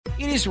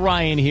It is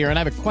Ryan here, and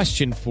I have a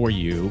question for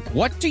you.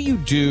 What do you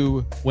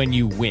do when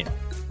you win?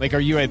 Like, are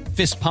you a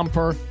fist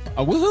pumper,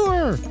 a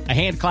woohooer, a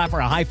hand clapper,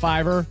 a high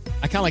fiver?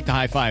 I kind of like the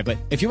high five, but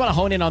if you want to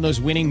hone in on those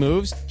winning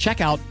moves,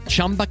 check out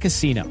Chumba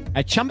Casino.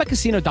 At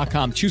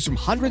ChumbaCasino.com, choose from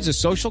hundreds of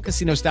social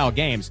casino-style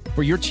games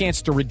for your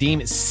chance to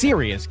redeem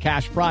serious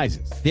cash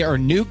prizes. There are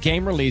new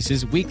game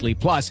releases weekly,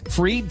 plus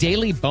free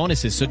daily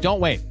bonuses. So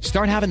don't wait.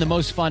 Start having the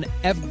most fun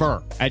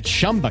ever at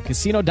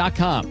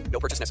ChumbaCasino.com. No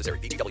purchase necessary.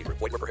 VGW. Void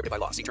where prohibited by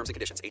law. See terms and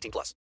conditions. 18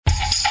 plus.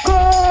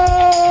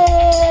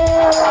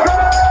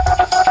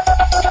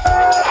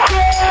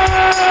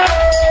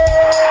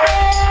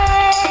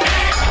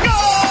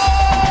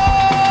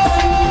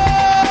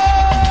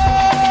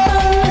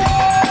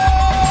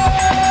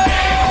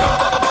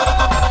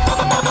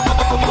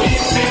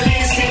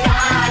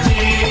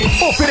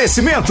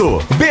 Oferecimento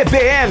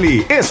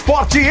BBL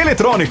Esporte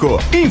Eletrônico.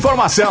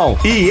 Informação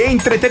e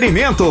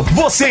entretenimento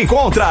você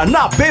encontra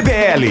na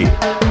BBL.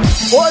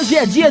 Hoje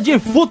é dia de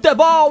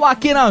futebol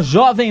aqui na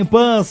Jovem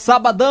Pan.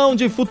 Sabadão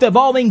de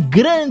futebol em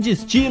grande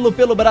estilo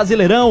pelo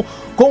Brasileirão,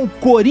 com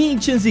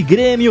Corinthians e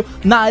Grêmio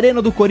na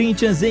Arena do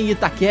Corinthians em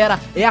Itaquera.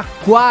 É a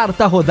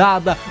quarta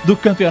rodada do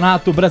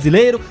Campeonato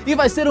Brasileiro e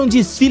vai ser um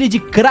desfile de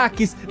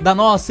craques da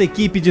nossa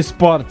equipe de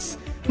esportes.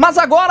 Mas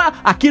agora,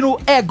 aqui no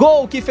É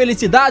Gol Que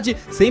Felicidade,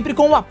 sempre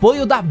com o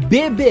apoio da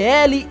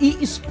BBL e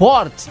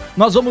Esportes,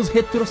 nós vamos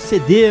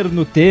retroceder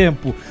no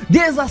tempo,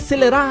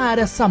 desacelerar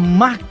essa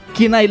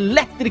máquina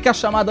elétrica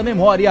chamada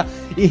memória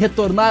e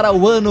retornar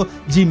ao ano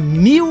de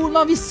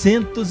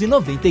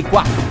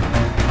 1994.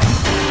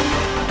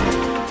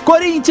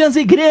 Corinthians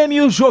e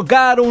Grêmio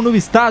jogaram no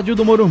estádio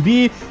do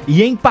Morumbi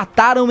e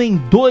empataram em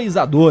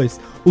 2-2.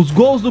 Os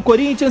gols do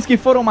Corinthians que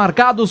foram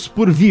marcados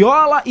por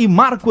Viola e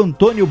Marco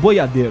Antônio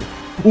Boiadeiro.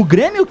 O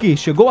Grêmio, que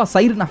chegou a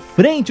sair na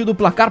frente do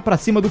placar para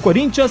cima do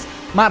Corinthians,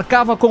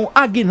 marcava com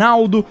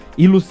Aguinaldo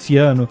e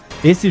Luciano.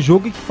 Esse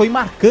jogo que foi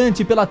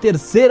marcante pela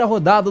terceira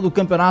rodada do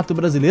Campeonato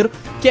Brasileiro,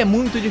 que é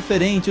muito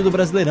diferente do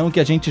Brasileirão que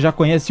a gente já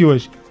conhece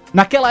hoje.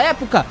 Naquela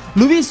época,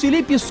 Luiz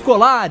Felipe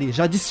Scolari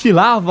já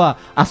desfilava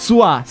a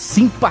sua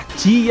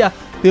simpatia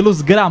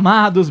pelos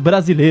gramados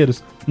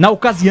brasileiros. Na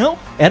ocasião,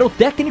 era o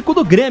técnico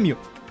do Grêmio.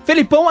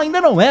 Felipão ainda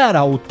não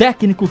era o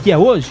técnico que é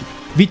hoje,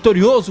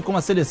 vitorioso com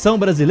a seleção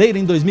brasileira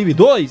em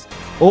 2002,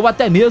 ou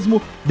até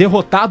mesmo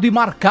derrotado e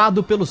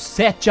marcado pelo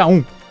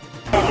 7-1.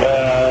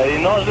 E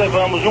nós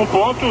levamos um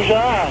ponto,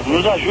 já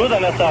nos ajuda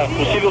nessa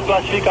possível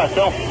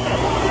classificação.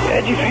 É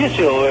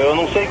difícil, eu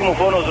não sei como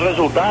foram os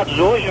resultados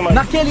hoje, mas...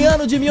 Naquele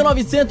ano de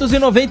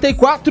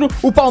 1994,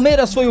 o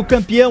Palmeiras foi o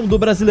campeão do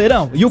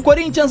Brasileirão e o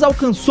Corinthians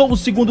alcançou o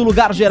segundo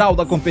lugar geral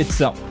da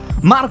competição.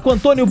 Marco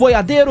Antônio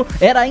Boiadeiro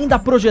era ainda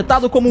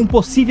projetado como um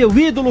possível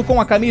ídolo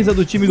com a camisa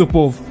do time do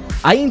povo.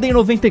 Ainda em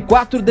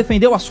 94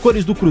 defendeu as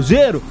cores do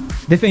Cruzeiro,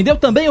 defendeu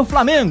também o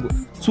Flamengo.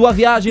 Sua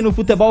viagem no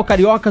futebol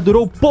carioca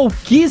durou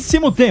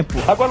pouquíssimo tempo.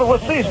 Agora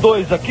vocês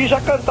dois aqui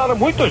já cantaram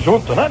muito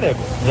junto, né,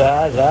 nego?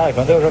 Já.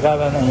 Quando eu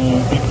jogava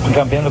em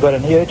Campinas do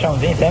Guarani, eu e o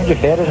Tiãozinho, sempre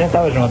de férias, a gente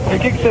tava junto. E o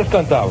que vocês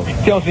cantavam,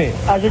 Tiãozinho?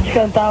 A gente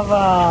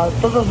cantava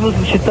todas as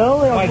músicas do Titão.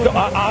 Mas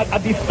a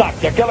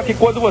destaque, aquela que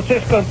quando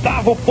vocês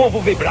cantavam, o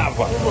povo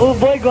vibrava. O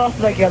boi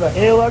gosta daquela.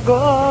 Eu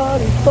agora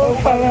estou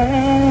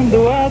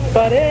falando às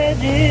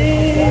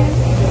paredes,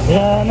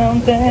 já não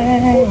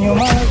tenho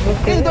mais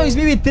você. Em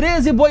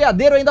 2013,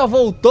 Boiadeiro ainda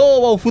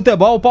voltou ao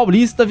futebol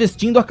paulista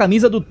vestindo a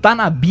camisa do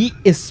Tanabi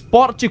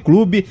Esporte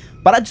Clube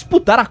para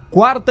disputar a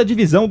quarta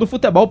divisão do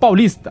futebol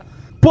paulista.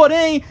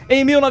 Porém,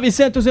 em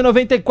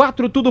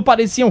 1994, tudo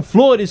pareciam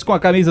flores com a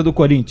camisa do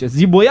Corinthians.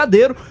 E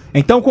Boiadeiro,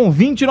 então com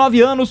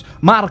 29 anos,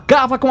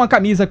 marcava com a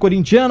camisa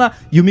corintiana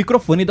e o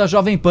microfone da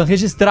Jovem Pan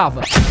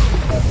registrava.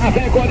 A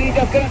vem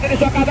Corinthians, grande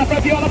jogada para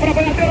Viola, para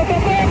Boiadeiro,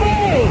 tocou,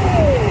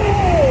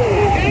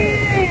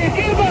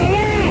 que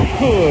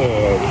balaço!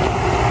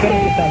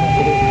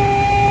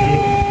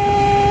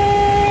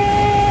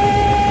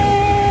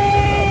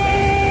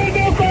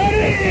 Do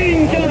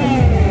Corinthians!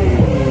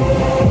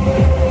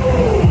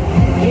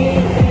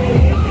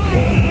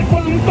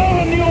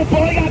 Antônio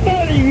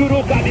Boiadeiro,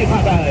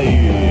 cabeçada!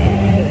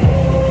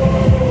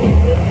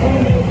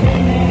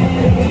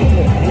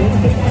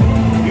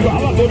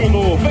 Viola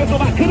dominou, fez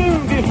uma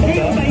grande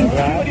fenda em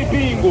cima de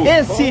Pingo.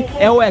 Esse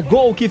é o É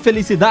Gol Que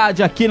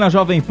Felicidade aqui na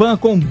Jovem Pan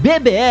com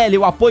BBL,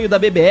 o apoio da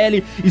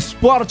BBL,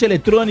 esporte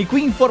eletrônico,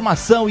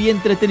 informação e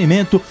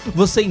entretenimento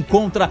você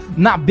encontra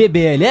na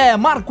BBL.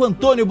 Marco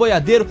Antônio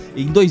Boiadeiro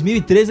em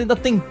 2013 ainda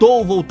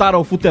tentou voltar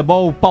ao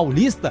futebol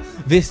paulista,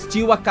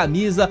 vestiu a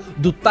camisa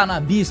do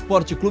Tanabi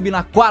Esporte Clube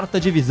na quarta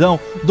divisão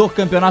do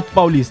Campeonato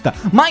Paulista.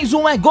 Mais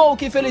um É Gol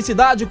Que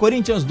Felicidade,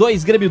 Corinthians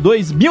 2, Grêmio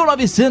 2,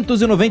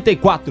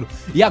 1994.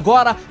 E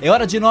agora é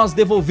hora de nós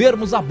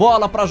devolvermos a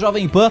bola para a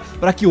Jovem Pan,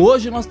 para que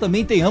hoje nós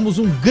também tenhamos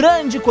um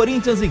grande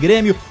Corinthians e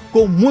Grêmio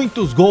com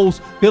muitos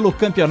gols pelo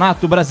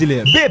Campeonato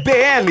Brasileiro.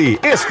 BBL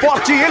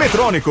Esporte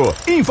Eletrônico.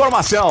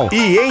 Informação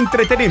e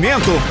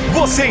entretenimento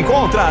você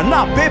encontra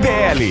na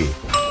BBL.